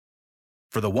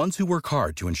For the ones who work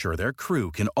hard to ensure their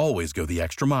crew can always go the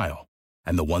extra mile,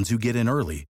 and the ones who get in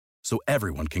early so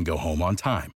everyone can go home on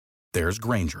time, there's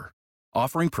Grainger,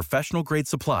 offering professional-grade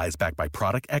supplies backed by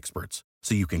product experts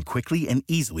so you can quickly and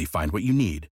easily find what you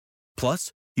need.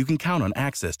 Plus, you can count on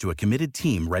access to a committed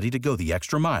team ready to go the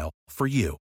extra mile for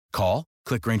you. Call,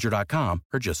 click Grainger.com,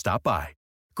 or just stop by.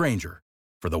 Grainger,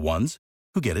 for the ones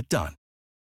who get it done.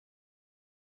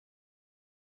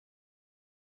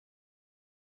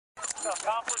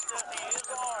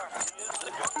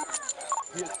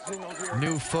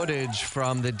 New footage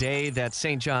from the day that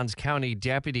St. Johns County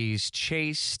deputies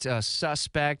chased a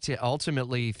suspect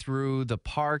ultimately through the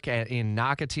park in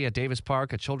Nocatee at Davis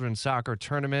Park, a children's soccer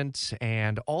tournament,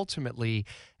 and ultimately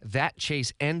that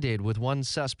chase ended with one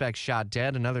suspect shot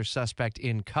dead, another suspect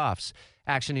in cuffs.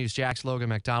 Action News Jack's Logan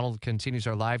MacDonald continues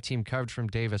our live team coverage from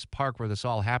Davis Park where this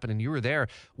all happened, and you were there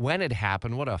when it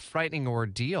happened. What a frightening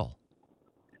ordeal.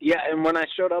 Yeah, and when I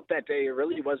showed up that day, it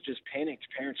really was just panicked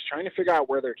parents trying to figure out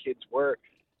where their kids were,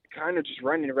 kind of just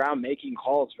running around making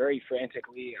calls very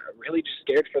frantically, really just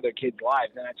scared for their kids'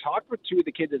 lives. And I talked with two of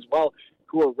the kids as well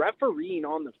who were refereeing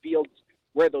on the fields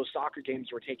where those soccer games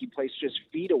were taking place, just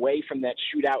feet away from that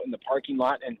shootout in the parking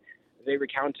lot. And they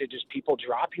recounted just people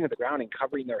dropping to the ground and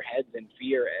covering their heads in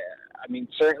fear. I mean,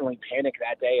 certainly panic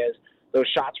that day as those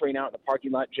shots rang out in the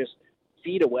parking lot just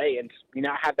feet away, and we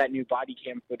now have that new body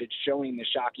cam footage showing the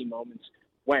shocking moments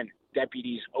when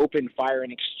deputies opened fire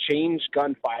and exchanged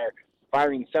gunfire,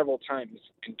 firing several times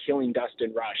and killing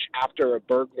Dustin Rush after a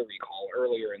burglary call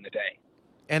earlier in the day.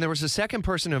 And there was a second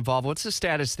person involved. What's the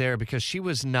status there? Because she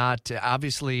was not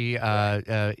obviously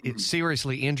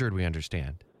seriously injured, we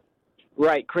understand.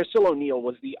 Right. Crystal O'Neill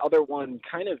was the other one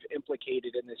kind of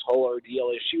implicated in this whole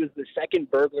ordeal. She was the second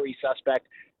burglary suspect.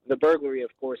 The burglary,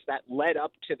 of course, that led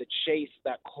up to the chase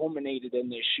that culminated in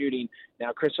this shooting.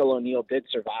 Now, Crystal O'Neill did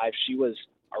survive. She was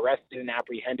arrested and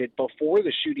apprehended before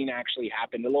the shooting actually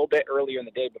happened, a little bit earlier in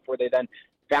the day before they then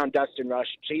found Dustin Rush,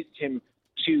 chased him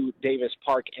to Davis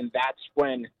Park, and that's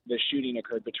when the shooting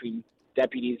occurred between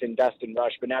deputies and Dustin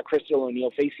Rush. But now Crystal O'Neill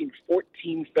facing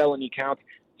 14 felony counts,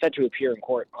 set to appear in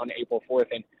court on April 4th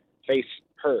and face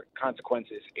her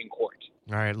consequences in court.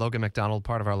 All right, Logan MacDonald,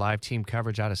 part of our live team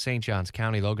coverage out of St. Johns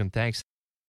County. Logan, thanks.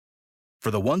 For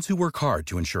the ones who work hard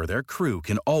to ensure their crew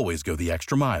can always go the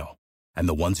extra mile, and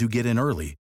the ones who get in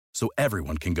early so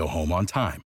everyone can go home on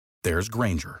time, there's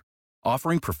Grainger,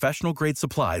 offering professional-grade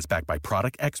supplies backed by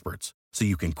product experts so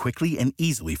you can quickly and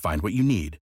easily find what you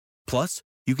need. Plus,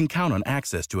 you can count on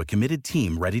access to a committed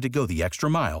team ready to go the extra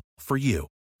mile for you.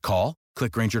 Call,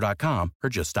 click Grainger.com, or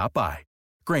just stop by.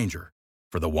 Grainger,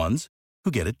 for the ones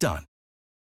who get it done.